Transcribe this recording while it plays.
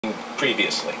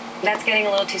previously. That's getting a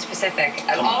little too specific.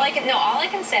 All I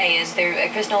can say is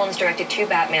Chris Nolan's directed 2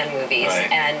 Batman movies,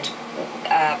 right. And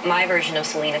my version of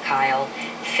Selina Kyle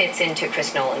fits into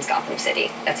Chris Nolan's Gotham City.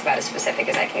 That's about as specific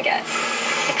as I can get.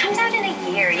 It comes out in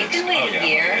a year. You can wait a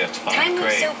year. Yeah, Time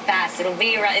moves so fast. It'll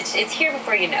be around. It's here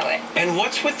before you know it. And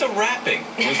what's with the rapping?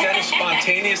 Was that a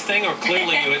spontaneous thing, or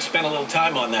clearly you had spent a little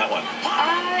time on that one?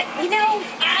 You know,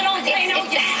 I don't play no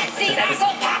games. See, I go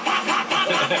pop, pop, pop, pop,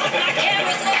 pop. My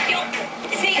camera's up, yo.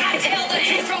 See, I tell the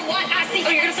truth from what I see. Oh,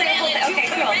 you're gonna play the whole thing? Okay,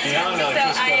 cool. No, So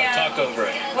just talk over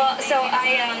it. Well, so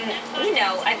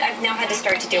I've now had to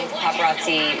start to deal with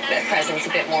paparazzi presence a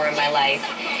bit more in my life,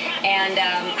 and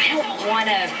I don't want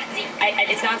to.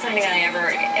 It's not something that I ever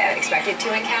expected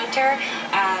to encounter.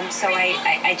 So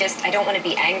I don't want to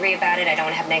be angry about it. I don't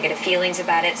want to have negative feelings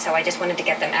about it. So I just wanted to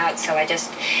get them out. So I just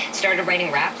started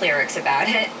writing rap lyrics about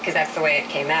it because that's the way it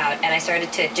came out. And I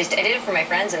started to I did it for my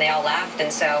friends, and they all laughed.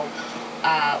 And so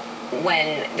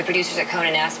when the producers at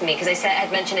Conan asked me, because I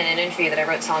had mentioned in an interview that I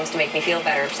wrote songs to make me feel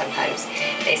better sometimes,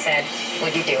 they said,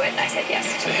 "Would you do it?" And I said yes.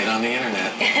 It's a hit on the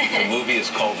internet. The movie is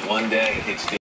called One Day. It's the